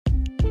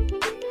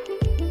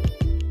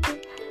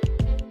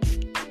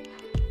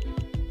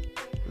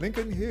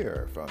Lincoln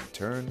here from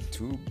Turn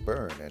to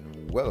Burn,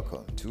 and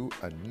welcome to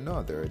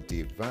another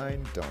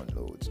Divine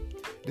Downloads.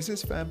 This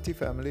is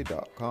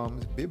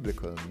FamilyFamily.com's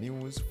Biblical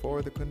News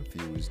for the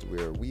Confused,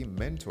 where we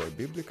mentor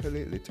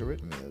biblically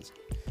literate males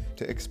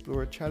to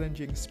explore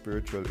challenging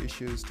spiritual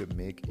issues to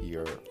make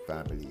your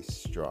family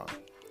strong.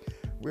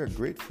 We're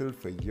grateful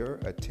for your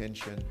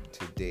attention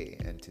today,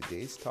 and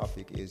today's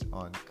topic is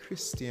on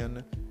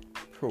Christian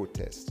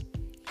protest.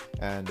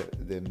 And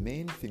the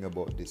main thing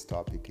about this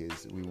topic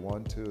is we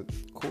want to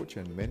coach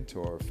and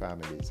mentor our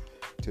families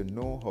to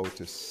know how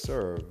to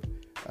serve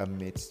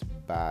amidst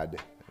bad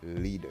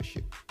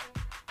leadership.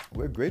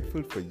 We're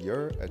grateful for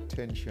your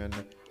attention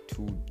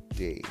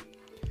today.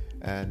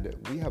 And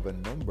we have a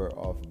number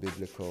of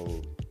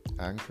biblical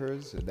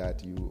anchors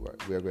that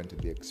we are going to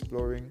be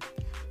exploring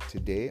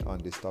today on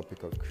this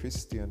topic of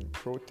Christian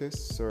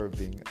protest,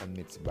 serving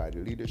amidst bad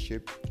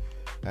leadership.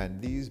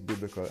 And these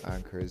biblical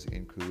anchors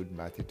include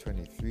Matthew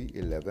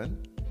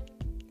 23:11,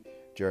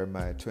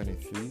 Jeremiah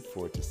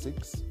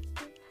 23:4-6,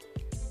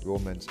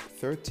 Romans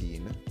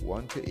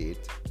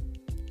 13:1-8,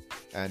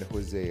 and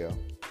Hosea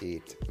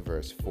 8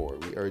 verse 4.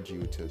 We urge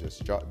you to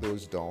just jot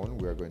those down.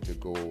 We're going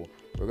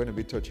to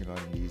be touching on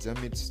these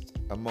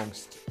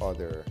amongst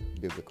other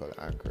biblical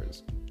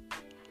anchors.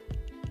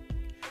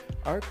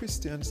 Are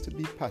Christians to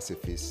be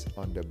pacifists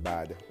under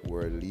bad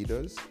world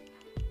leaders?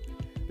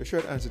 The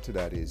short answer to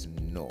that is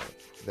no.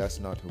 That's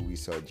not who we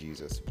saw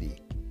Jesus be.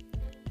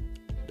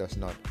 That's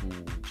not who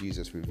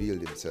Jesus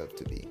revealed himself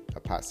to be, a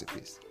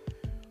pacifist.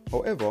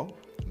 However,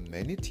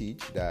 many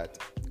teach that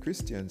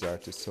Christians are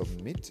to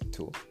submit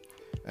to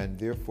and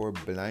therefore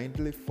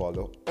blindly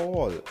follow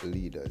all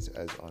leaders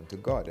as unto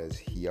God, as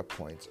he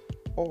appoints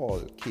all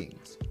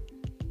kings.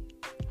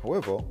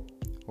 However,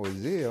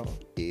 Hosea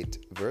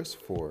 8 verse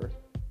 4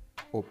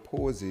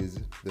 opposes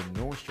the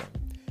notion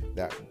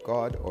that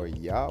God or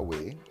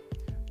Yahweh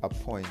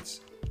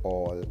appoints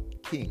all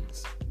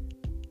kings.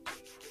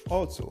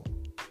 Also,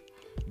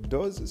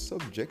 does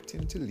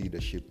subjecting to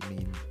leadership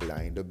mean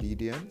blind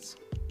obedience?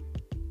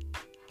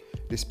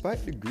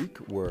 Despite the Greek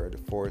word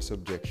for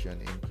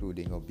subjection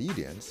including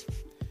obedience,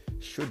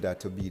 should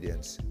that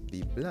obedience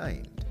be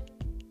blind?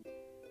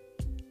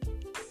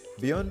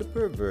 Beyond the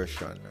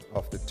perversion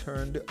of the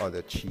turn the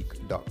other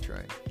cheek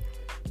doctrine,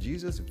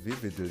 Jesus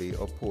vividly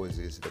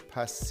opposes the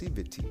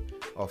passivity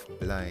of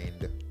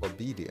blind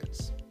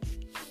obedience.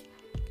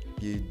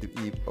 He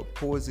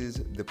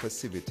opposes the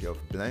passivity of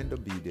blind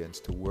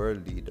obedience to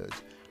world leaders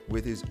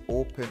with his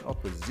open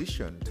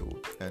opposition to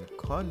and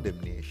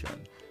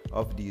condemnation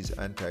of these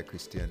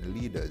anti-Christian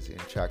leaders in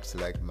tracts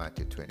like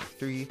Matthew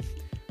 23.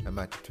 And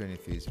Matthew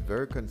 23 is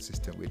very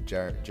consistent with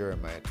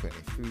Jeremiah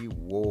 23,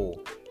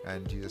 woe.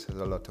 And Jesus has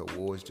a lot of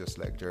woes, just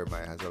like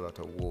Jeremiah has a lot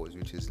of woes,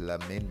 which is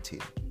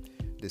lamenting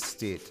the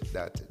state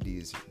that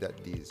these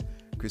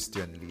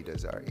Christian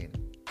leaders are in.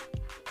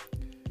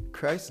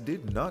 Christ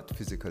did not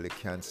physically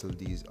cancel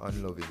these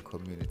unloving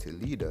community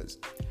leaders,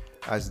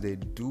 as they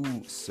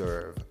do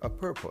serve a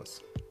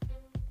purpose,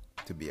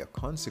 to be a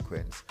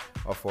consequence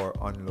of our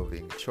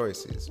unloving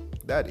choices.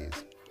 That is,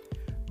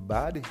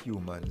 bad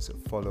humans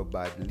follow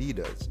bad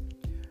leaders,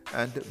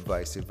 and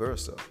vice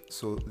versa.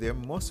 So there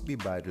must be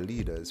bad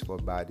leaders for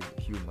bad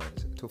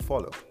humans to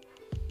follow.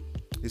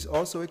 This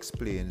also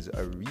explains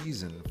a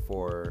reason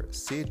for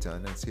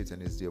Satan, and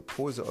Satan is the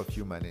opposer of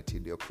humanity,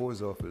 the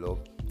opposer of love,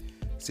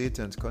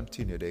 Satan's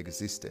continued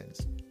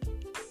existence.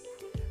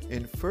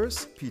 In 1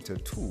 Peter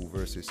 2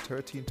 verses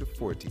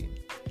 13-14,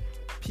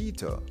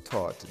 Peter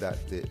taught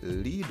that the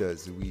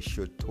leaders we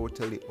should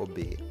totally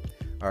obey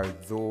are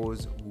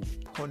those who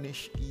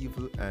punish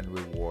evil and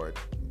reward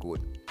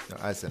good. Now,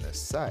 as an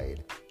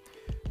aside,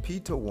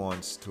 Peter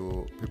wants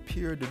to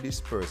prepare the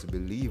dispersed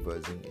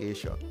believers in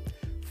Asia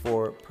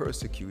for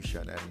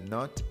persecution and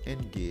not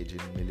engage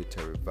in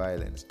military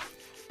violence,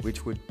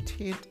 which would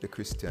taint the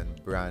Christian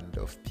brand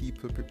of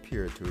people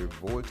prepared to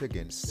revolt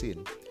against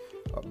sin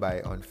by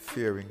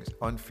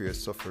unfair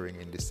suffering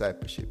in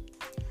discipleship.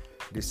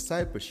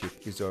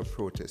 Discipleship is our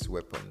protest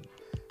weapon.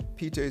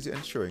 Peter is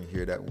ensuring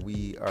here that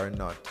we are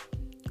not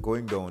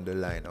going down the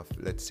line of,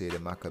 let's say, the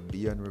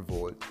Maccabean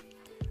revolt,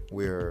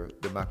 where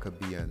the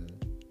Maccabean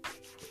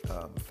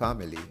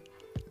family,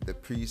 the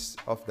priests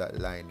of that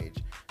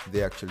lineage,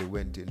 they actually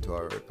went into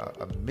a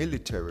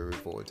military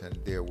revolt, and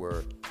there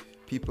were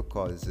people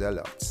called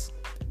zealots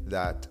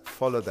that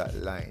follow that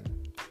line.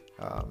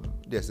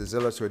 Yes, the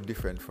zealots were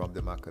different from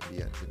the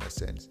Maccabeans in a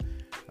sense.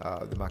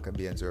 The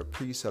Maccabeans were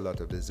priests. A lot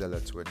of the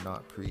zealots were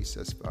not priests,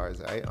 as far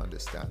as I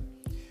understand.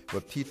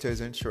 But Peter is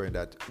ensuring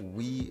that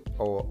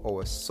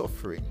our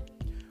suffering,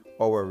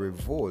 our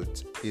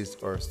revolt is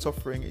our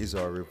suffering is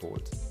our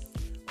revolt.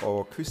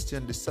 Our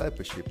Christian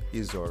discipleship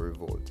is our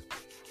revolt.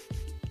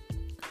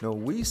 Now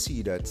we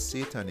see that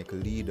satanic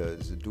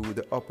leaders do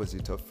the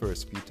opposite of 1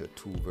 Peter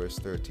 2 verse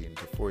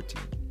 13-14.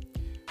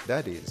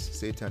 That is,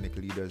 satanic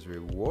leaders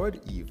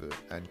reward evil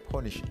and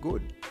punish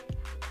good.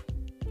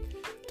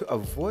 To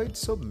avoid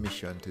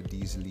submission to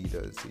these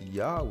leaders,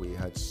 Yahweh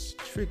had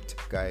strict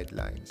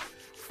guidelines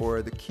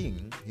for the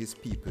king his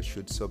people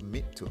should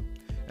submit to,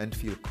 and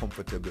feel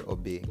comfortable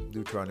obeying.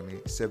 Deuteronomy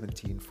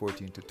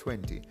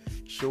 17:14-20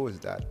 shows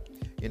that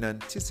in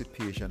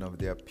anticipation of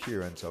the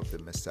appearance of the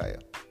Messiah.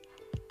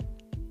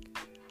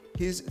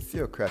 His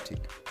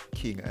theocratic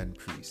king and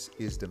priest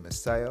is the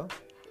Messiah,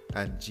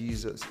 and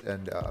Jesus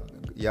and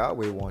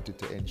Yahweh wanted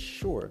to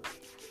ensure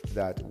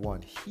that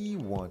he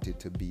wanted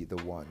to be the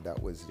one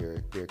that was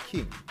their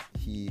king.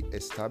 He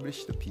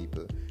established the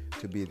people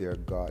to be their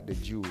God, the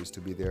Jews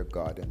to be their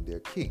God and their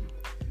king.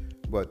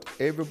 But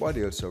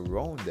everybody else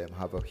around them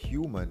have a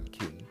human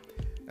king,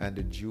 and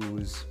the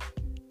Jews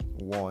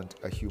want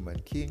a human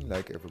king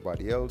like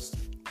everybody else.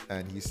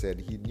 And he said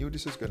he knew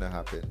this was going to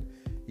happen.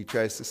 He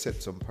tries to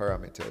set some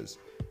parameters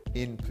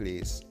in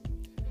place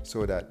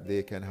so that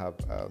they can have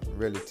a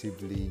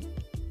relatively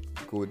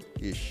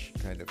good-ish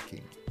kind of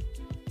king.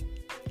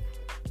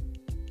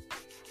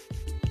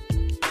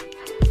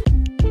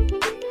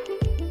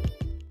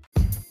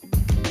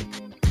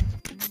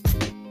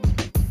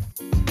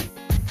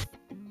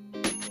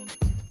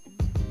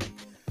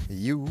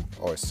 You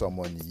or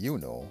someone you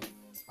know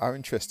are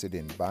interested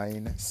in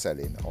buying,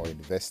 selling, or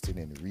investing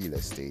in real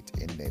estate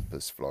in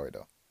Naples,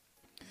 Florida.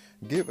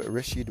 Give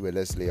Rashid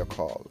Wellesley a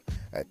call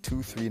at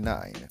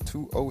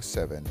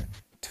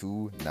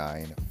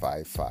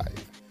 239-207-2955.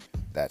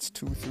 That's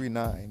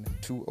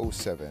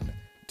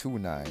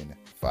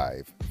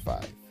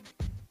 239-207-2955.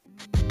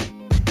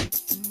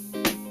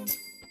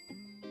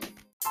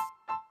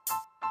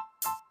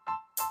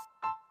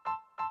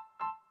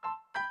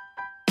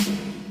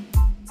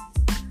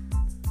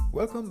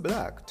 Welcome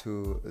back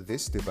to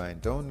This Divine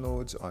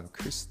Downloads on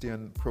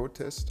Christian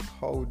Protest.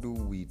 How do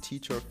we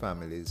teach our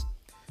families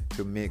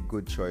to make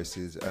good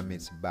choices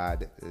amidst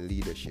bad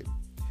leadership?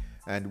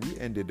 And we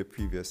ended the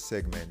previous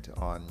segment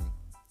on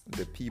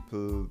the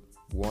people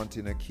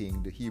wanting a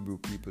king, the Hebrew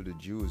people, the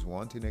Jews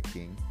wanting a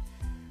king,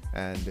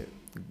 and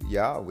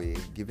Yahweh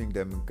giving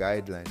them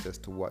guidelines as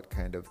to what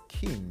kind of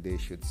king they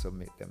should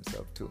submit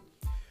themselves to.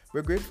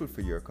 We're grateful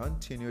for your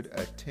continued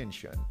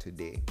attention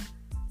today.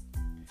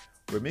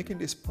 We're making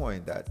this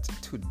point that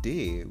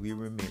today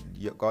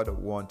God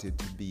wanted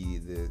to be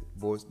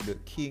both the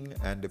king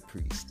and the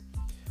priest,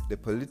 the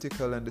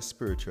political and the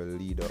spiritual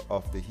leader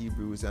of the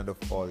Hebrews and of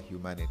all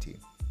humanity.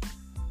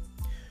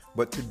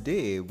 But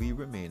today we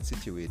remain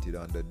situated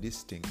under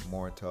distinct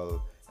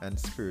mortal and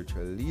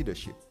spiritual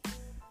leadership,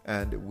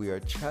 and we are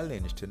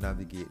challenged to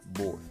navigate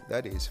both.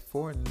 That is,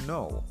 for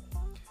now,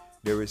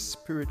 there is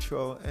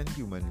spiritual and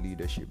human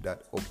leadership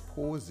that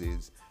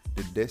opposes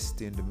the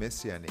destined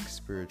messianic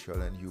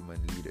spiritual and human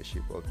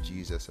leadership of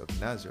Jesus of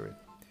Nazareth.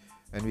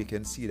 And we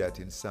can see that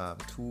in Psalm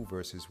 2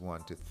 verses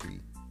 1-3.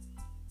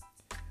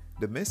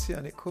 The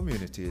messianic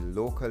community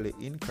locally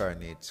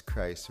incarnates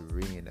Christ's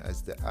reign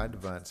as the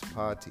advance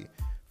party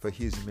for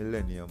his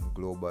millennium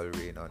global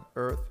reign on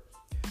earth,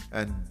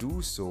 and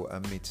do so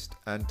amidst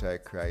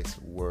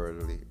Antichrist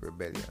worldly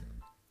rebellion.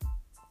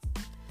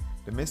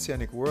 The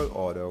messianic world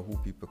order, who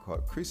people call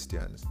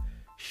Christians,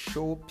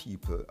 show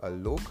people a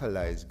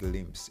localized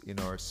glimpse in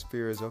our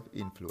spheres of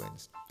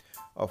influence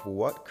of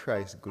what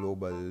Christ's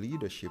global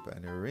leadership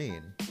and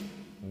reign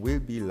will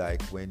be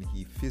like when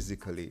he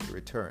physically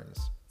returns.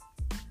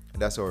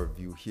 And that's our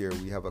view here.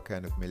 We have a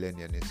kind of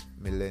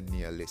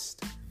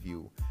millennialist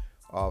view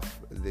of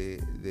the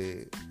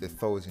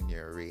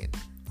 1,000-year reign.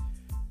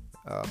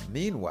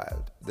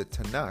 Meanwhile, the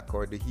Tanakh,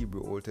 or the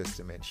Hebrew Old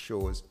Testament,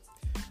 shows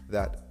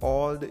that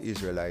all the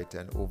Israelite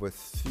and over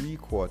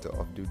 3/4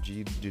 of the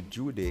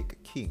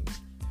Judaic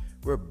kings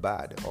were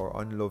bad or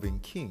unloving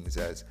kings,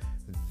 as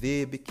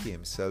they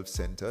became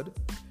self-centered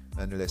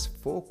and less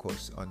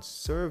focused on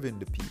serving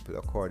the people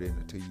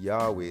according to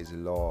Yahweh's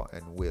law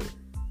and will.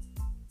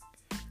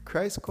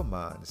 Christ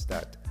commands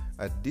that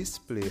a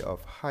display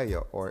of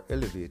higher or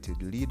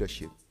elevated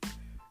leadership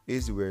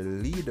is where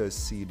leaders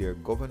see their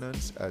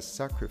governance as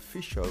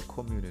sacrificial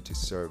community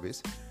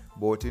service,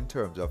 both in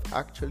terms of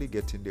actually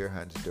getting their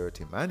hands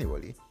dirty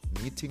manually,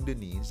 meeting the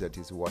needs, that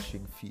is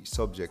washing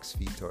subjects'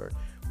 feet or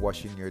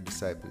washing your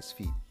disciples'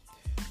 feet,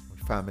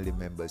 family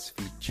members'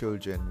 feet,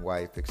 children,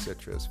 wife,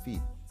 etc.'s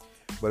feet,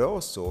 but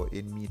also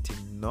in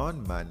meeting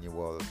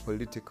non-manual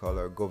political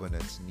or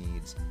governance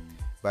needs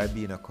by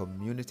being a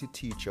community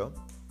teacher,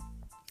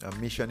 a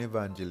mission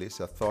evangelist,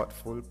 a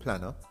thoughtful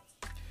planner,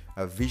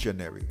 a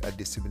visionary, a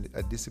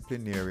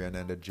disciplinarian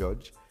and a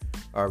judge,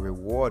 a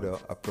rewarder,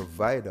 a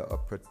provider, a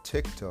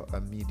protector,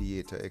 a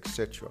mediator,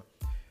 etc.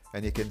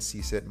 And you can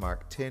see St.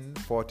 Mark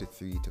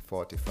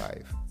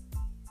 10:43-45.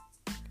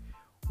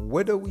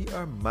 Whether we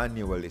are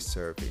manually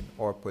serving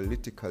or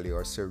politically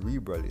or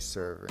cerebrally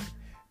serving,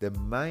 the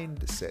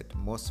mindset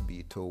must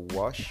be to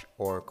wash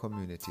our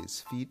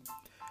community's feet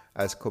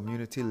as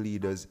community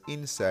leaders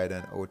inside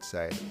and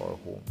outside our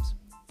homes.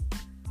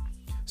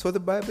 So the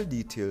Bible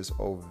details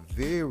how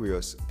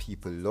various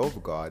people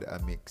love God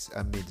amidst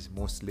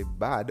mostly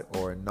bad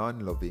or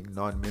non-loving,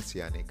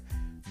 non-messianic,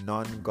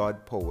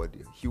 non-God-powered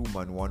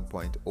human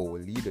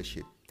 1.0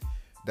 leadership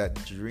that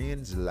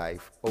drains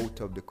life out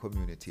of the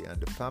community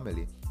and the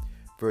family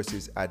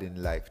versus adding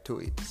life to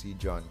it. See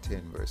John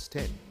 10 verse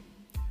 10.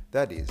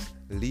 That is,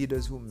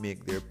 leaders who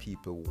make their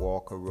people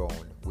walk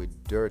around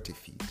with dirty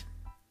feet.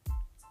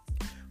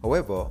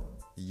 However,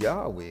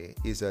 Yahweh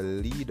is a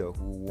leader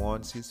who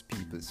wants his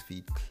people's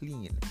feet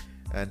clean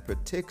and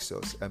protects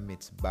us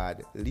amidst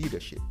bad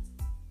leadership.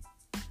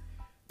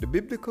 The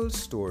biblical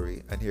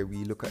story, and here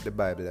we look at the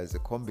Bible as a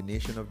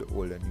combination of the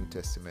Old and New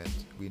Testament.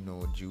 We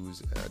know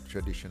Jews,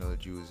 traditional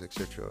Jews,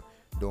 etc.,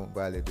 don't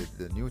validate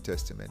the New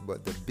Testament,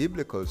 but the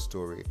biblical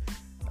story,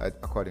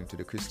 according to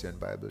the Christian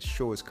Bible,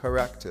 shows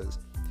characters.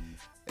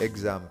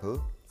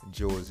 Example,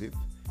 Joseph,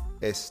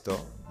 Esther,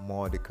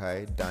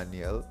 Mordecai,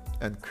 Daniel,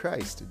 and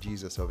Christ,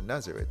 Jesus of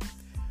Nazareth,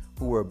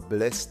 who were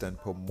blessed and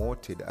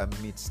promoted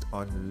amidst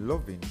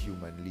unloving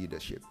human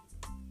leadership.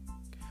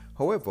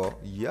 However,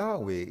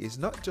 Yahweh is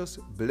not just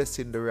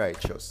blessing the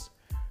righteous,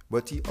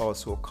 but he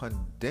also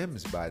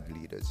condemns bad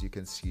leaders. You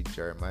can see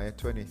Jeremiah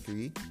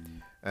 23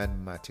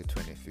 and Matthew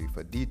 23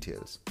 for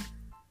details.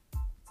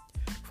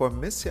 For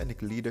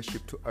messianic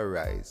leadership to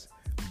arise,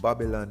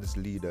 Babylon's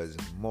leaders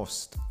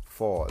must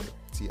fall.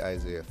 See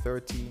Isaiah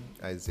 13,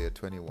 Isaiah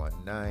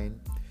 21:9,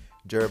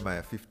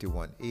 Jeremiah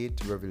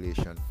 51:8,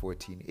 Revelation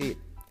 14:8.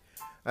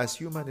 As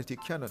humanity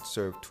cannot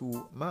serve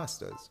two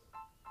masters.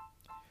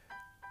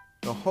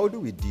 Now, how do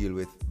we deal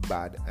with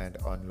bad and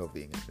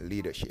unloving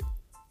leadership?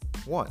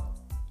 1.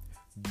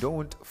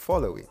 Don't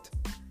follow it.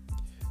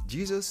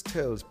 Jesus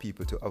tells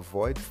people to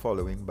avoid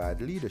following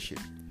bad leadership,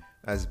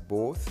 as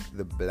both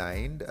the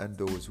blind and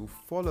those who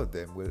follow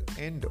them will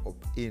end up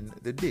in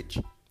the ditch.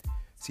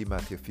 See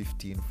Matthew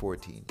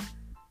 15:14.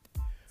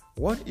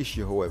 One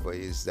issue, however,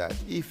 is that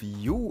if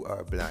you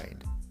are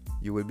blind,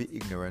 you will be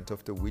ignorant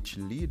of which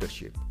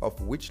leadership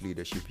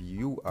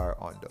you are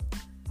under.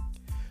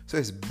 So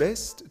it's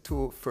best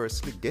to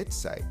firstly get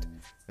sight,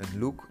 and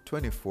Luke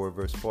 24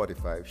 verse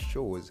 45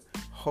 shows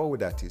how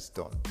that is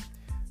done.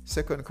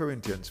 2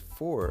 Corinthians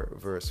 4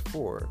 verse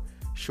 4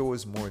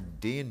 shows more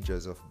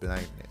dangers of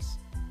blindness.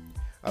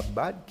 A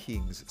bad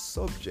king's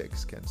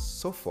subjects can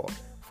suffer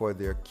for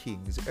their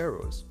king's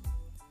errors.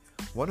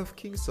 One of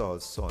King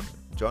Saul's son,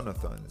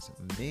 Jonathan's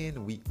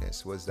main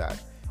weakness was that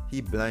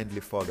he blindly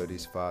followed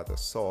his father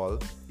Saul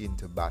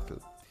into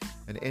battle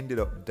and ended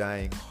up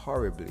dying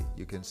horribly.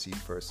 You can see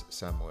 1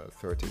 Samuel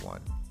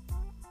 31.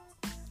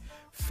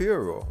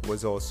 Pharaoh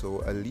was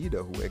also a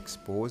leader who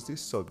exposed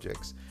his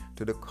subjects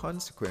to the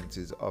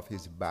consequences of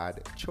his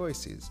bad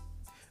choices,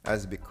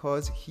 as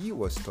because he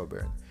was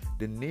stubborn,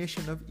 the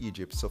nation of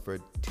Egypt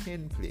suffered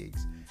 10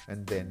 plagues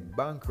and then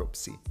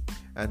bankruptcy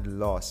and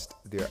lost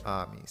their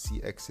army.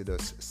 See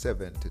Exodus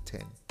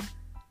 7-10.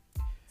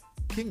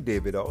 King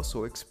David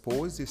also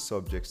exposed his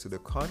subjects to the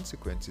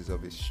consequences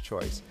of his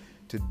choice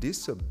to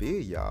disobey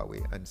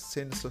Yahweh and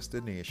census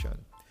the nation,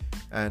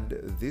 and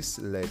this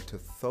led to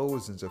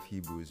thousands of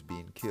Hebrews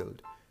being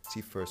killed.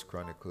 See 1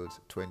 Chronicles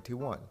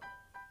 21.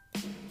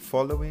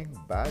 Following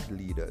bad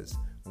leaders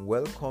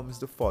welcomes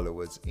the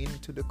followers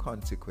into the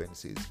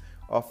consequences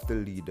of the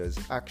leader's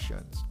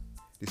actions.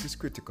 This is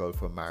critical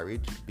for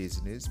marriage,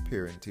 business,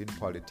 parenting,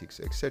 politics,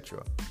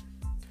 etc.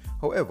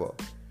 However,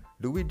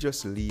 do we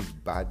just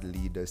leave bad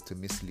leaders to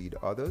mislead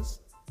others?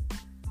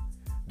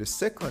 The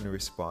second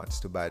response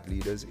to bad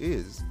leaders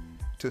is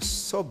to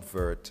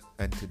subvert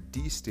and to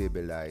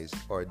destabilize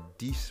or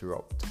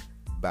disrupt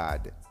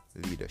bad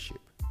leadership.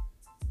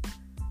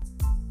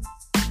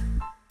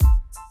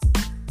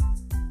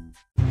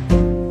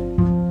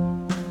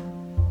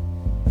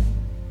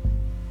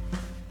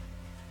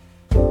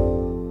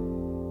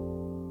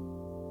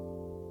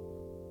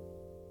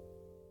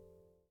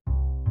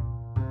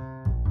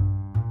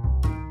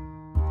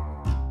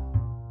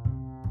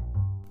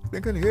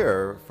 Lincoln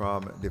here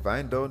from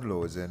Divine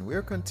Downloads, and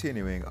we're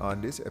continuing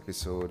on this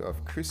episode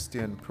of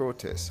Christian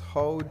Protest.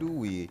 How do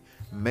we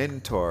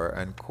mentor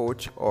and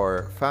coach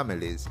our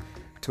families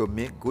to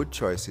make good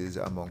choices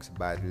amongst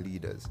bad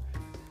leaders,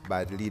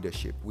 bad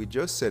leadership? We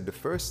just said the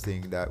first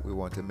thing that we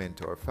want to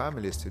mentor our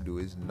families to do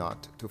is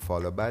not to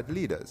follow bad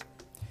leaders.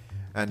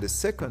 And the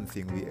second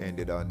thing we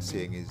ended on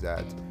saying is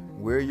that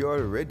where you're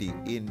already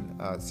in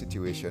a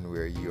situation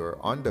where you're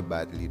under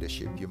bad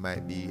leadership, you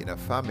might be in a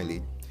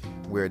family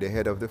where the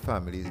head of the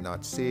family is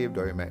not saved,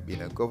 or you might be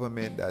in a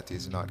government that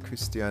is not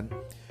Christian,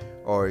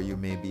 or you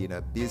may be in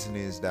a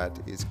business that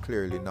is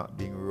clearly not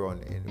being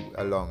run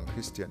along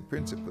Christian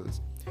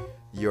principles.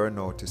 You're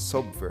now to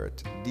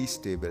subvert,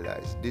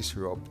 destabilize,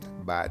 disrupt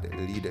bad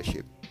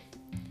leadership.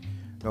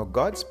 Now,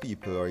 God's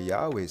people, or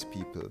Yahweh's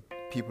people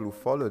who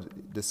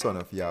followed the Son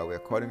of Yahweh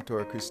according to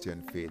our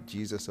Christian faith,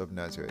 Jesus of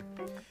Nazareth,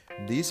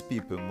 these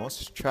people must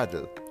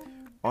straddle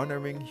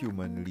honoring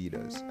human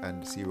leaders,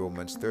 and see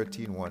Romans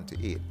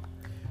 13:1-8,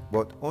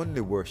 but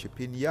only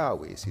worshiping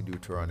Yahweh, see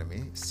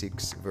Deuteronomy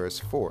 6 verse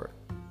 4.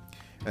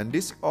 And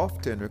this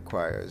often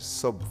requires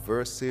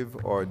subversive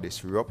or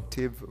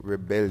disruptive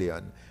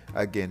rebellion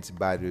against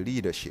bad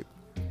leadership.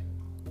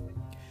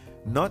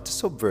 Not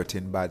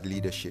subverting bad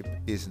leadership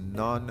is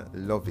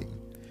non-loving,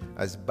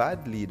 as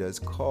bad leaders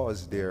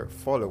cause their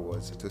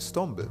followers to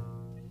stumble.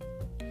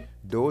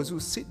 Those who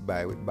sit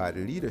by with bad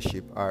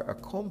leadership are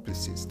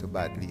accomplices to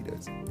bad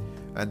leaders.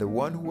 And the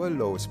one who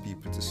allows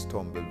people to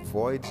stumble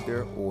voids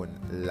their own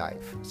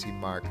life. See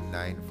Mark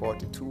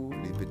 9:42,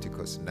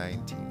 Leviticus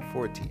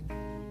 19:14.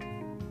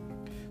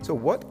 So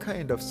what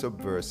kind of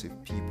subversive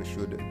people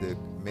should the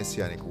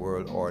Messianic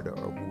world order,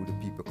 or who the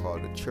people call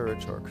the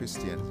church or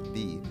Christians,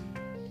 be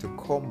to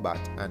combat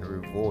and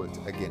revolt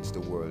against the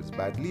world's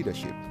bad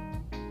leadership?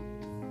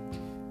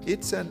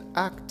 It's an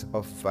act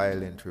of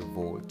violent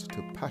revolt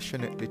to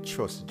passionately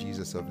trust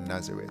Jesus of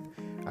Nazareth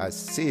as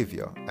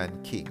Savior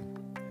and King.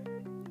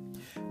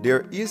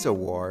 There is a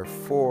war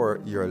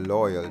for your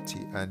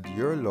loyalty, and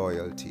your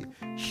loyalty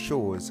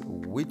shows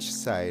which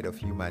side of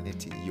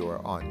humanity you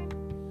are on.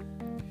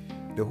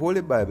 The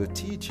Holy Bible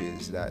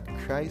teaches that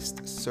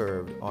Christ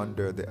served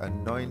under the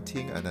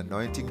anointing, and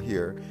anointing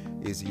here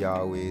is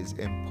Yahweh's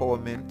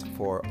empowerment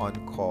for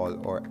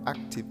on-call or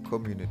active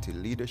community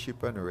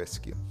leadership and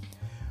rescue.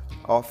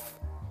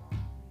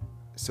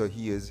 So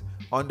he is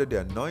under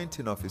the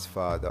anointing of his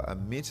Father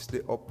amidst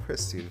the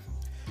oppressive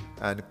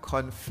and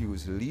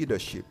confused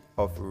leadership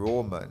of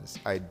Romans,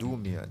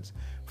 Idumeans,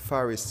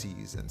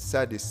 Pharisees, and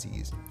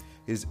Sadducees,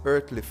 his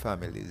earthly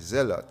family,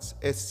 Zealots,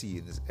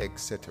 Essenes,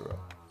 etc.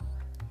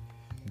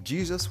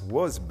 Jesus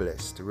was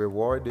blessed,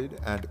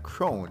 rewarded, and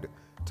crowned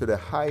to the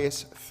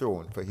highest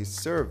throne for his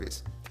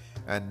service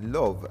and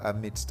love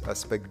amidst a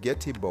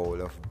spaghetti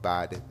bowl of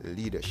bad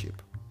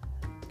leadership.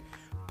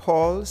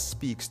 Paul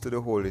speaks to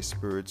the Holy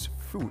Spirit's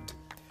fruit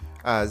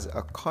as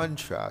a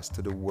contrast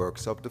to the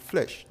works of the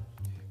flesh.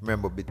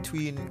 Remember,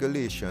 between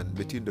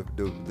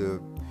the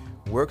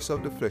works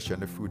of the flesh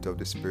and the fruit of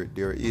the Spirit,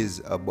 there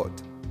is a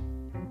but.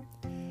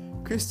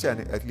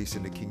 Christianity, at least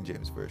in the King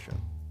James Version,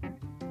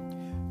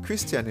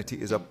 Christianity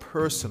is a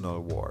personal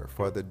war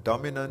for the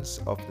dominance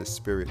of the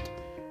Spirit,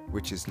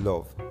 which is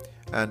love,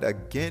 and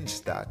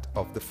against that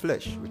of the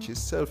flesh, which is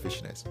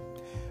selfishness.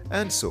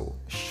 And so,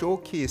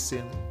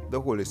 showcasing the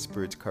Holy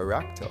Spirit's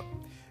character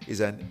is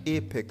an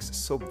apex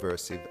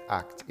subversive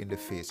act in the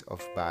face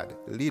of bad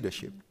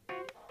leadership.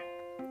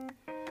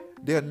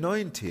 The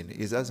anointing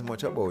is as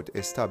much about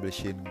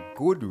establishing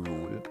good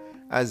rule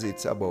as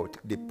it's about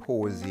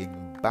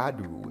deposing bad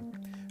rule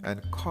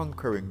and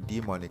conquering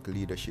demonic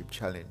leadership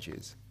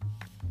challenges.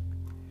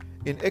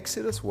 In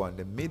Exodus 1,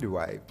 the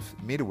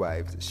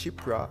midwives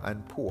Shiphrah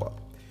and Puah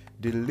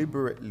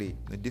deliberately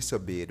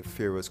disobeyed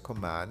Pharaoh's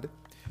command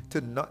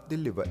to not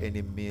deliver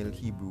any male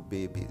Hebrew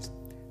babies,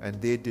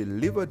 and they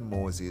delivered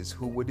Moses,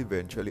 who would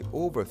eventually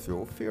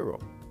overthrow Pharaoh.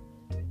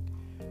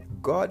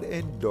 God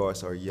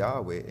endorsed, or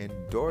Yahweh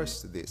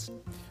endorsed this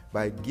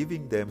by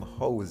giving them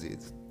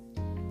houses.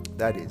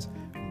 That is,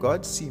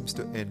 God seems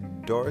to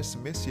endorse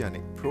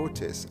messianic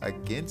protests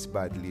against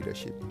bad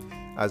leadership,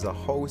 as a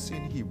house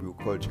in Hebrew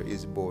culture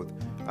is both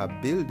a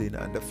building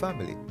and a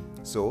family.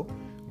 So,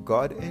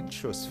 God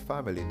entrusts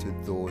family to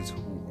those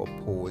who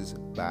oppose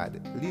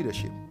bad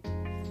leadership.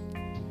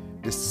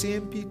 The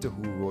same Peter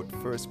who wrote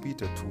 1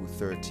 Peter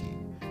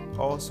 2:13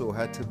 also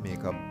had to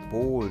make a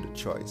bold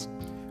choice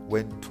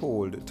when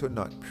told to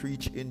not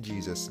preach in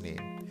Jesus'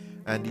 name,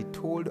 and he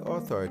told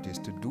authorities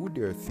to do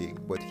their thing,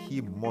 but he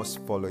must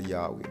follow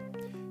Yahweh.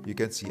 You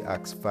can see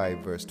Acts 5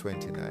 verse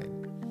 29.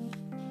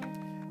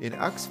 In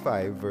Acts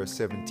 5 verse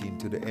 17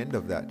 to the end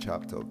of that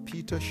chapter,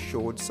 Peter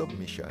showed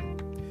submission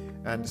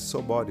and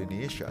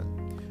subordination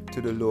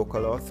to the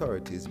local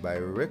authorities by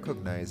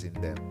recognizing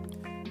them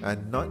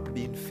and not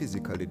being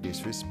physically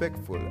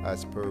disrespectful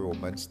as per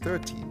Romans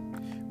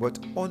 13, but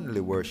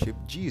only worship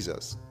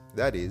Jesus,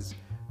 that is,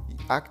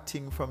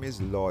 acting from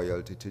his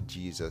loyalty to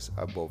Jesus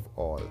above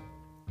all.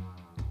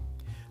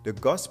 The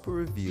gospel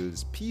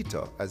reveals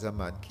Peter as a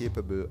man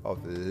capable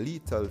of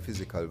lethal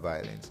physical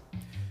violence,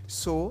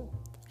 so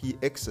he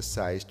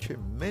exercised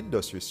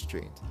tremendous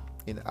restraint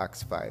in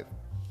Acts 5.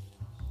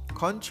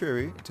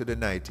 Contrary to the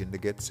night in the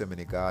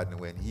Gethsemane garden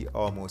when he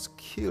almost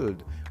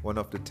killed one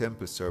of the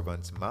temple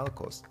servants,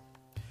 Malchus,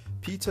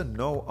 Peter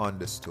now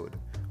understood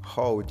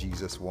how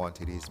Jesus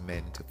wanted his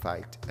men to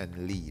fight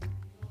and lead,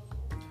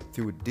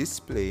 through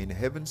displaying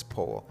heaven's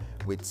power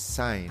with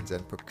signs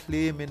and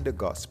proclaiming the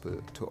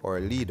gospel to our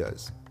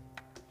leaders.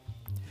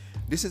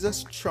 This is a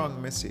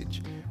strong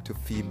message to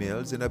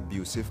females in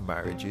abusive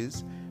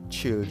marriages,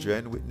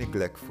 children with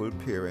neglectful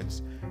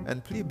parents,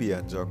 and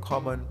plebeians or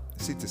common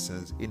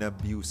citizens in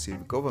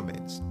abusive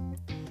governments.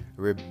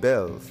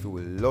 Rebel through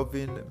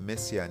loving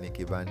messianic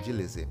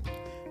evangelism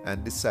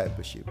and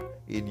discipleship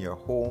in your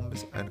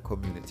homes and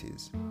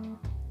communities.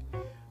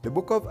 The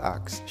book of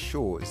Acts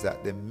shows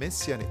that the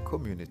messianic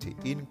community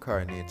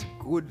incarnates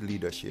good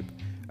leadership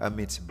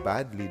amidst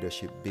bad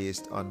leadership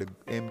based on the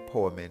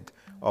empowerment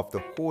of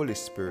the Holy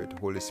Spirit.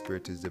 Holy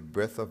Spirit is the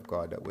breath of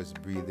God that was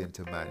breathed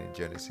into man in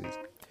Genesis.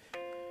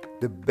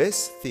 The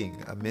best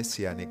thing a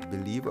messianic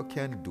believer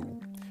can do,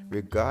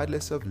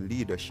 regardless of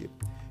leadership,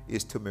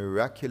 is to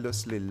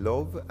miraculously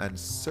love and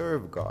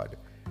serve God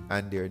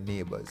and their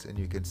neighbors. And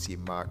you can see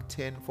Mark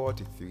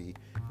 10:43,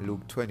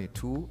 Luke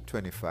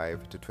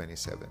 22:25 to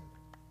 27.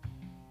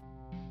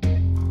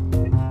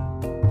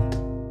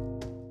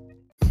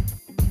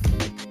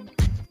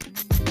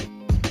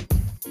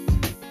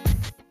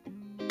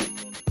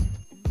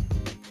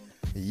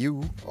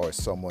 or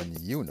someone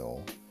you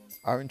know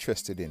are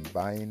interested in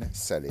buying,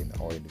 selling,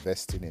 or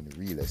investing in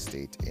real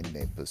estate in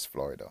Naples,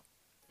 Florida,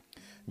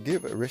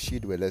 give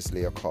Rashid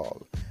Wellesley a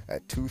call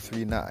at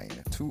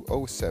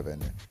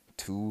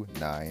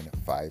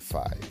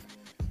 239-207-2955.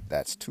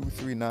 That's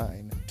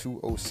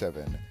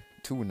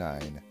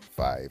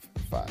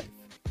 239-207-2955.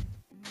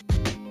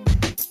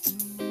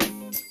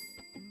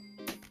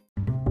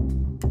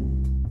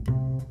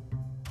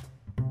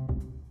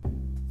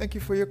 Thank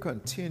you for your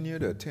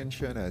continued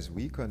attention as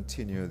we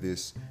continue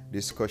this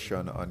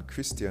discussion on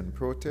Christian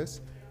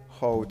protest,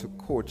 how to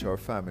coach our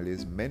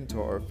families,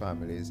 mentor our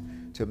families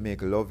to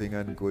make loving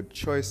and good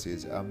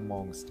choices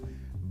amongst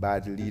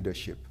bad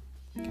leadership.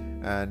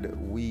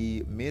 And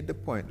we made the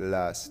point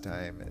last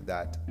time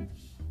that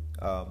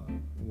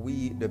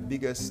the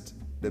biggest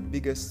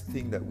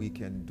thing that we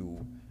can do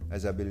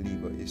as a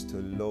believer is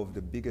to love.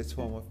 The biggest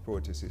form of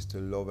protest is to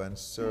love and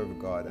serve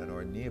God and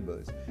our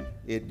neighbors,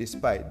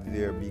 despite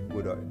them being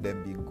good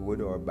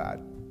or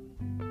bad.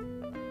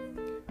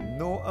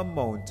 No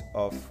amount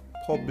of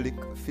public,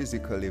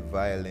 physically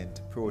violent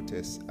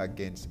protests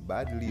against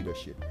bad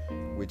leadership,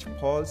 which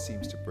Paul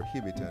seems to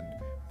prohibit, and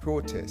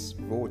protest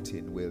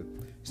voting will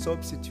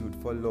substitute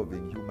for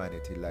loving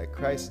humanity like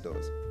Christ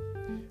does.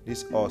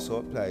 This also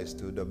applies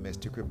to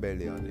domestic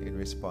rebellion in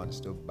response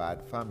to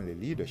bad family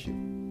leadership.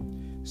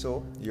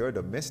 So your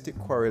domestic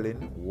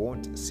quarreling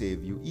won't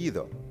save you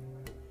either.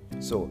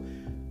 So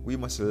we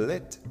must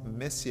let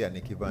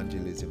messianic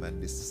evangelism and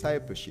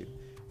discipleship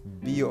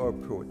be our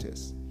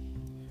protest.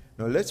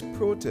 Now let's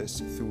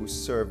protest through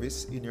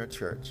service in your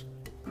church,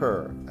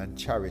 prayer, and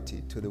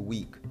charity to the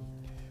weak,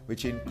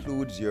 which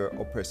includes your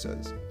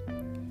oppressors.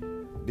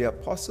 The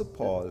Apostle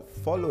Paul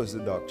follows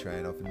the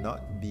doctrine of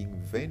not being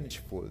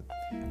vengeful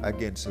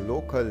against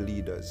local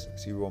leaders,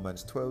 see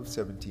Romans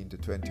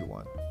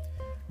 12:17-21,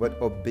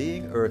 but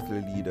obeying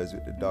earthly leaders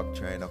with the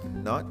doctrine of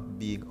not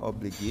being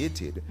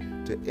obligated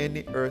to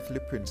any earthly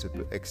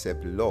principle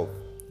except love,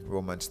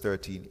 Romans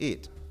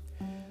 13:8.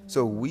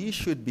 So we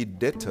should be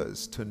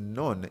debtors to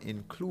none,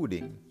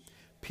 including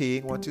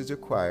paying what is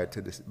required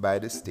by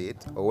the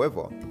state.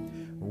 However,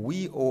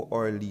 we owe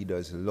our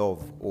leaders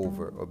love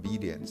over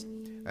obedience.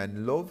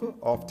 And love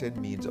often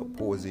means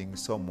opposing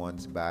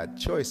someone's bad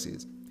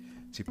choices.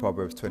 See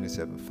Proverbs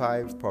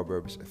 27:5,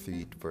 Proverbs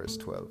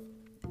 3:12.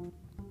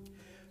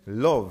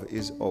 Love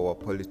is our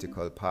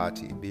political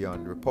party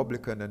beyond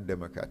Republican and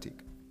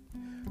Democratic.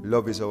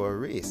 Love is our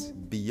race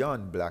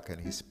beyond Black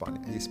and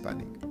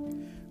Hispanic.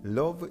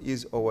 Love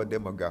is our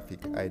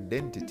demographic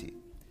identity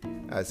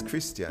as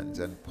Christians,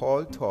 and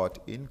Paul taught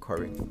in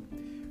Corinth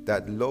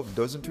that love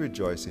doesn't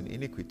rejoice in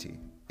iniquity,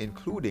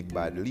 including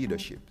bad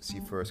leadership. See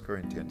 1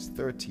 Corinthians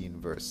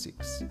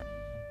 13:6.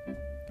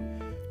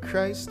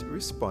 Christ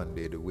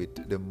responded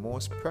with the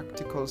most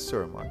practical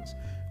sermons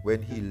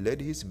when he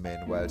led his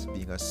men whilst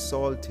being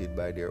assaulted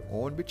by their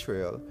own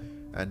betrayal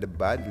and the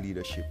bad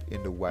leadership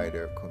in the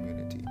wider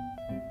community.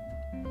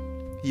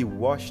 He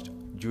washed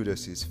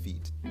Judas's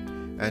feet,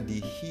 and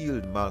he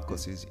healed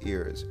Malchus's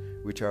ears,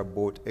 which are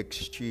both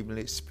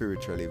extremely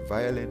spiritually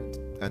violent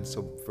and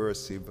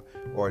subversive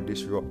or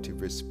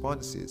disruptive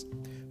responses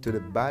to the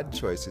bad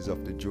choices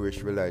of the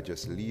Jewish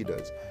religious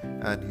leaders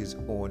and his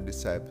own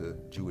disciple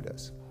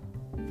Judas.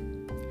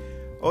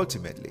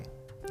 Ultimately,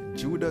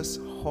 Judas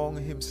hung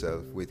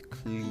himself with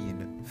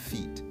clean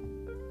feet.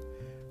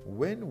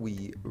 When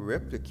we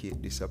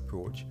replicate this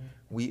approach,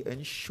 we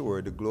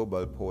ensure the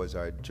global powers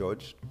are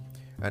judged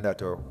and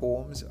that our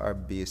homes are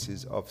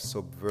bases of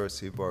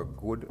subversive or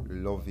good,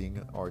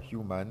 loving, or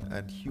human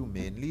and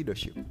humane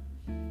leadership.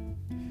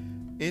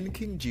 In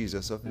King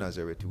Jesus of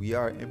Nazareth, we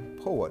are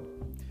empowered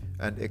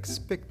and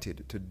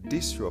expected to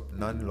disrupt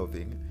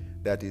non-loving,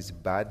 that is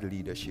bad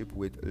leadership,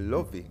 with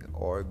loving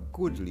or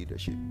good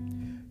leadership,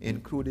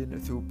 including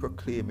through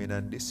proclaiming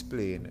and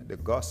displaying the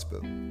gospel.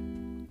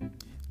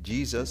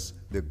 Jesus,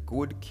 the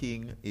good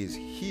King, is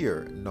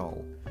here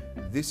now.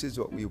 This is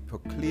what we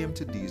proclaim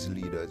to these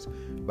leaders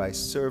by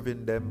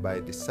serving them, by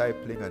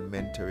discipling and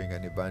mentoring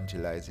and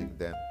evangelizing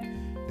them.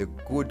 The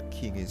good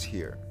King is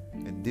here,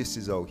 and this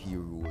is how he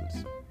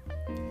rules.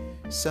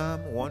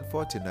 Psalm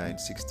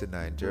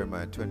 149:6-9,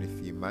 Jeremiah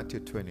 23,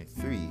 Matthew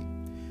 23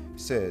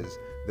 says,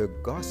 the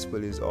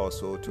gospel is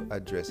also to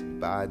address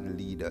bad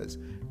leaders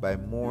by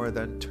more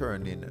than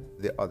turning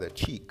the other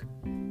cheek.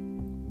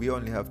 We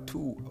only have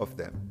two of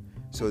them,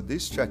 so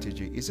this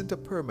strategy isn't a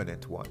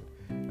permanent one,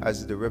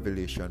 as the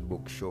Revelation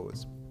book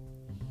shows.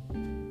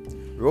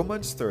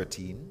 Romans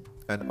 13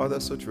 and other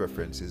such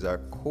references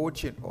are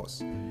coaching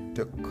us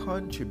to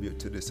contribute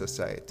to the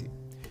society,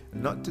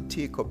 not to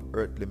take up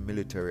earthly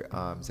military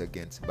arms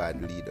against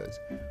bad leaders.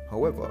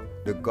 However,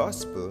 the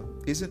gospel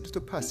isn't to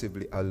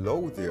passively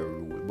allow their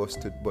rule,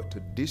 but to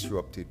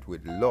disrupt it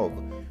with love,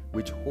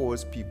 which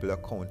holds people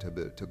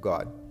accountable to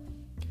God.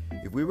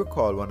 If we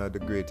recall one of the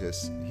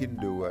greatest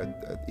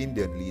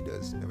Indian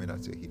leaders,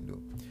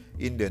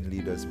 Indian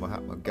leaders,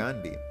 Mahatma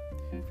Gandhi,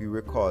 if we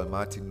recall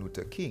Martin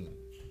Luther King,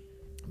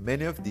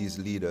 many of these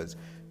leaders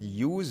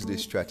used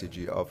this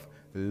strategy of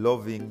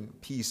loving,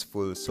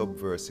 peaceful,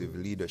 subversive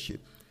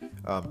leadership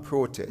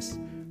protest,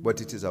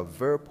 but it is a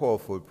very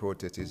powerful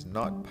protest. It's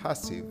not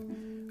passive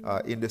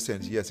in the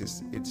sense,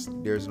 yes,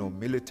 there's no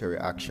military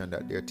action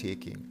that they're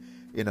taking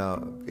in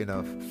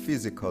a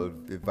physical,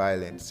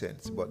 violent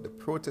sense, but the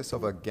protests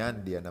of a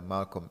Gandhi and a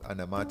Malcolm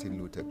and a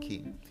Martin Luther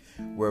King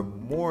were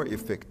more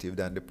effective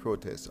than the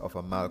protests of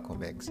a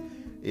Malcolm X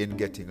in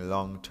getting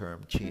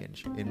long-term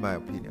change, in my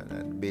opinion,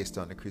 and based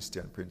on the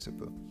Christian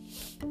principle.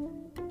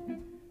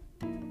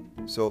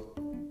 So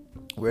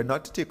we're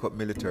not to take up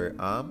military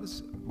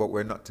arms, but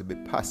we're not to be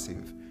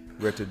passive.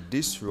 We're to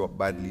disrupt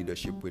bad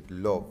leadership with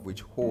love,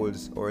 which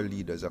holds our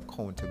leaders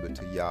accountable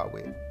to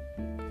Yahweh.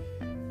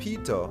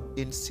 Peter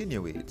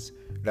insinuates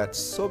that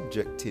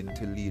subjecting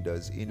to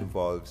leaders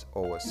involves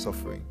our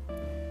suffering.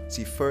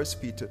 See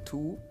 1 Peter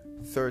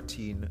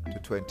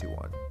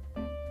 2:13-21.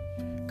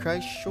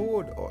 Christ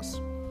showed us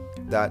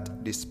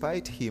that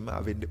despite him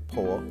having the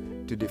power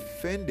to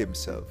defend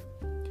himself,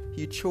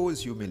 he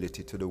chose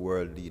humility to the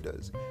world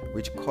leaders,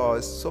 which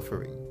caused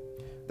suffering.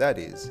 That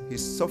is,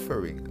 his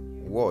suffering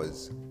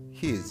was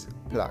his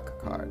plaque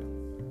card.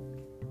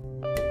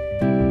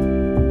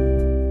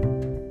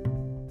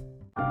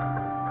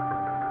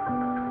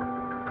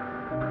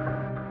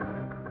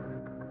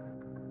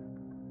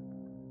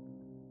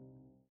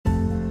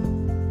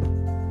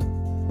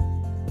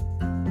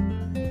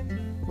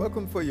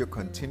 Welcome for your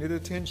continued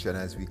attention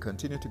as we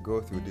continue to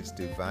go through this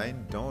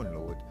divine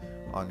download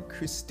on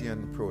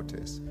Christian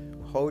protest.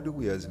 How do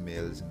we as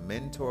males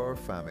mentor our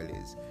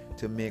families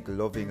to make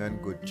loving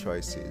and good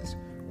choices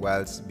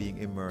whilst being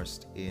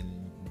immersed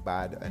in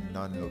bad and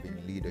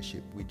non-loving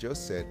leadership? We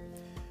just said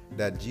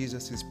that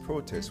Jesus'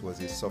 protest was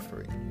his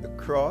suffering. The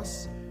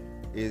cross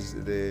is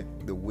the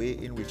way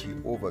in which he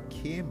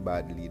overcame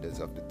bad leaders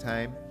of the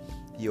time.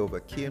 He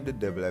overcame the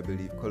devil. I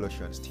believe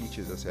Colossians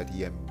teaches us that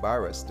he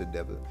embarrassed the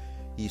devil.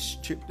 He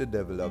stripped the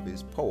devil of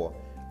his power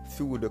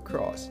through the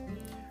cross.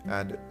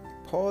 And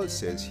Paul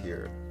says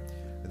here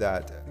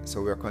that,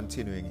 so we're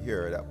continuing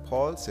here, that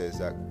Paul says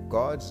that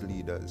God's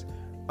leaders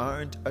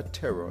aren't a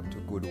terror to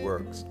good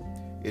works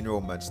in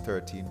Romans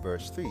 13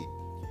 verse 3.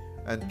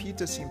 And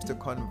Peter seems to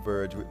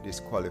converge with this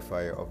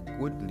qualifier of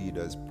good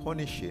leaders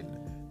punishing,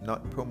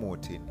 not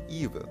promoting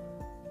evil.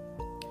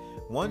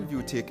 One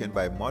view taken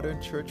by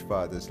modern church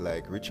fathers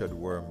like Richard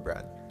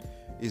Wurmbrand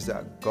is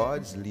that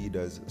God's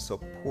leaders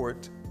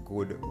support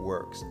good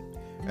works,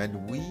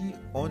 and we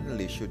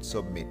only should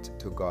submit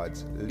to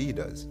God's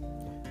leaders.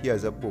 He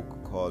has a book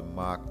called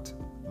Marked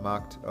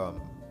for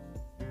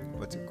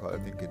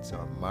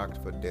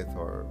Death,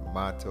 or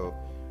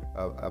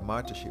a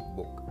martyrship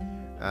book,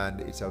 and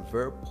it's a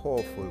very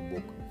powerful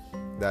book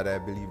that I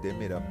believe they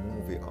made a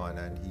movie on,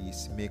 and he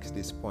makes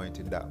this point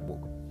in that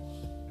book.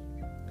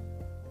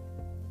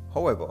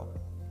 However,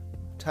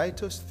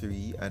 Titus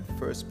 3 and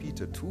 1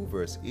 Peter 2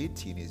 verse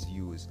 18 is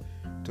used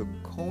to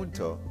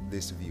counter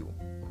this view.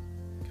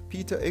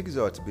 Peter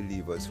exhorts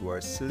believers who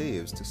are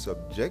slaves to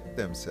subject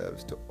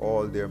themselves to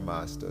all their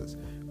masters,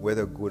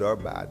 whether good or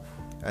bad,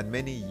 and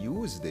many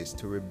use this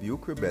to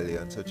rebuke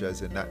rebellion, such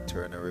as the Nat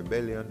Turner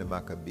Rebellion, the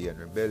Maccabean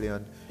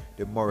Rebellion,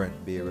 the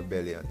Morant Bay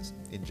Rebellions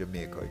in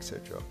Jamaica,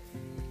 etc.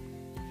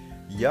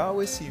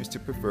 Yahweh seems to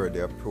prefer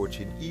the approach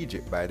in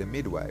Egypt by the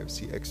midwives,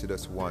 see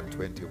Exodus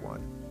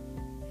 1:21.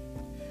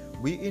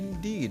 We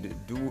indeed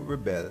do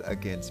rebel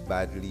against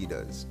bad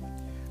leaders,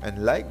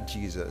 and like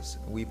Jesus,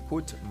 we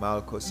put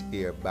Malchus'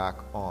 ear back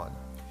on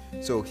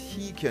so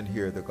he can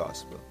hear the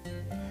gospel.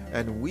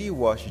 And we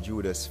wash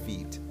Judas'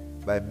 feet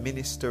by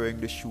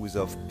ministering the shoes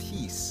of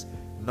peace,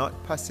 not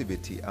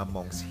passivity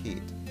amongst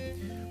hate.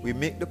 We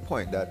make the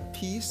point that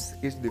peace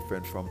is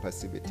different from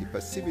passivity.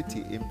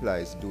 Passivity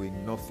implies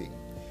doing nothing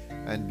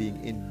and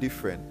being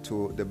indifferent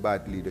to the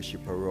bad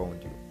leadership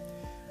around you.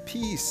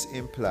 Peace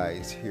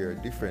implies here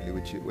differently,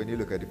 which when you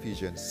look at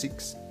Ephesians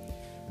 6,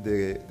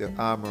 the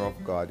armor of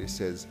God, it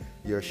says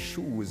your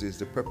shoes is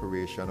the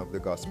preparation of the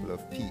gospel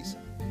of peace.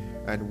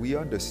 And we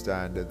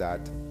understand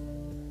that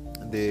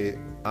the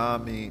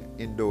army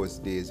in those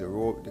days,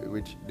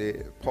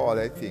 Paul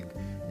I think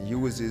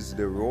uses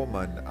the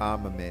Roman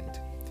armament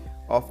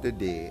of the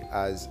day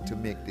as to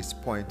make this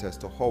point as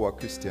to how a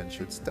Christian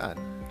should stand.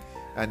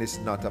 And it's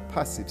not a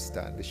passive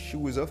stand. The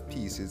shoes of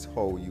peace is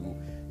how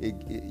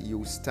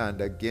you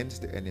stand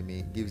against the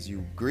enemy, gives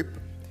you grip,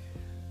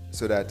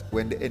 so that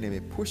when the enemy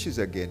pushes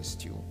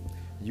against you,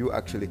 you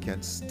actually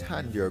can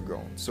stand your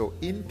ground. So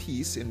in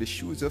peace, in the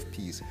shoes of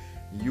peace,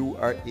 you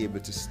are able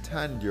to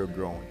stand your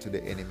ground to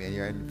the enemy, and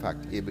you're in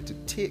fact able to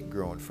take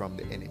ground from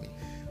the enemy.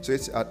 So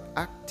it's an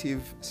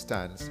active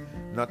stance,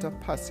 not a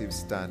passive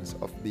stance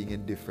of being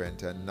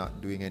indifferent and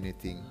not doing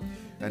anything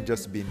and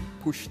just being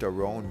pushed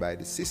around by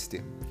the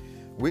system.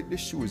 With the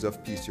shoes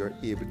of peace, you're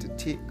able to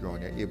take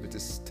ground, you're able to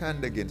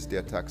stand against the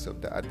attacks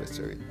of the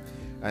adversary.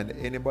 And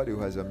anybody who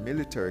has a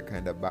military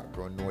kind of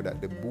background know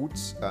that the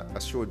boots, a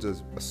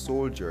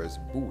soldier's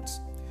boots,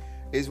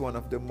 is one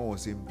of the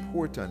most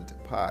important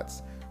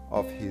parts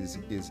of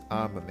his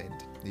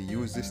armament. He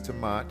uses this to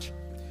march,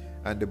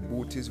 and the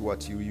boot is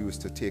what you use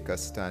to take a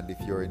stand if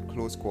you're in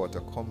close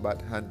quarter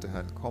combat,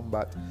 hand-to-hand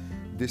combat.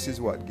 This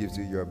is what gives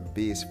you your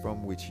base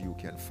from which you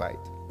can fight.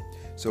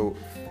 So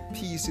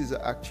peace is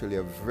actually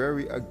a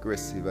very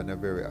aggressive and a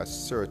very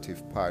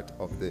assertive part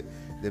of the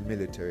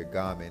military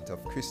garment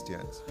of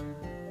Christians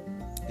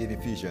in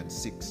Ephesians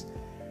 6.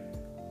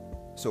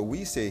 So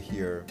we say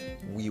here,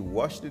 we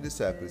wash the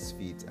disciples'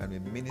 feet and we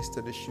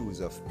minister the shoes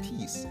of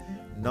peace,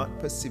 not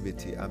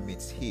passivity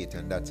amidst hate,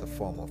 and that's a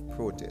form of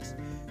protest.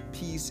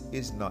 Peace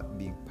is not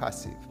being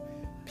passive.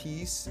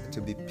 Peace,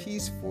 to be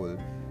peaceful,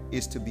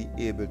 is to be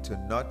able to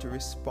not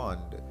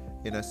respond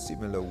in a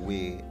similar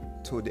way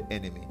to the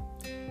enemy,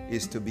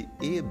 is to be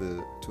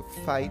able to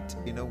fight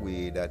in a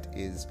way that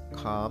is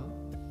calm,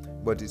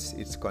 but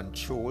it's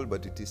controlled,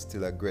 but it is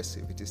still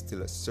aggressive, it is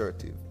still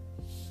assertive.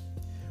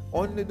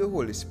 Only the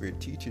Holy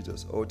Spirit teaches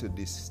us how to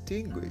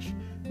distinguish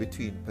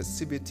between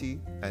passivity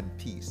and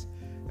peace.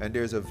 And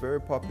there's a very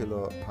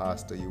popular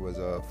pastor, he was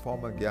a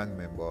former gang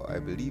member, I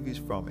believe he's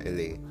from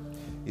LA.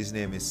 His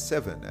name is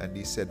Seven, and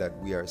he said that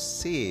we are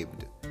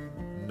saved,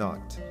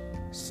 not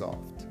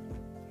soft.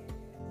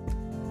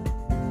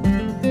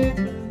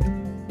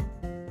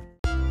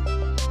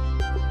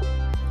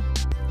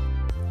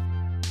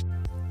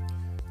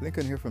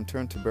 Lincoln here from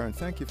Turn to Burn.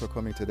 Thank you for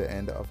coming to the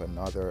end of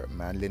another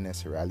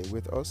manliness rally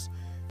with us.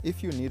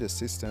 If you need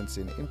assistance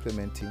in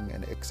implementing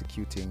and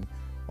executing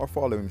or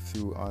following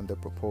through on the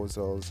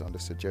proposals, on the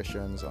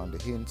suggestions, on the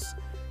hints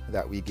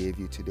that we gave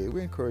you today,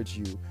 we encourage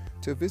you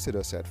to visit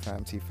us at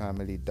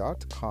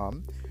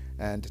famtfamily.com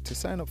and to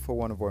sign up for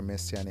one of our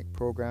messianic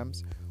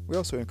programs. We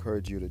also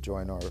encourage you to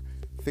join our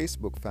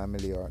Facebook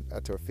family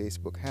at our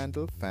Facebook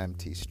handle,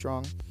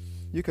 FamTStrong.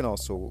 You can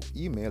also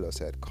email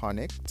us at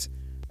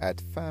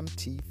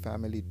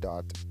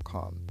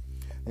connect@famtfamily.com.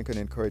 Lincoln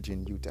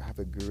encouraging you to have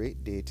a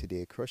great day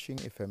today, crushing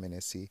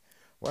effeminacy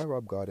while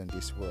rob God and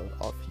this world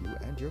of you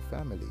and your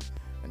family.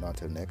 And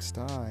until next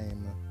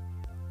time,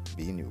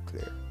 be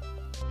nuclear.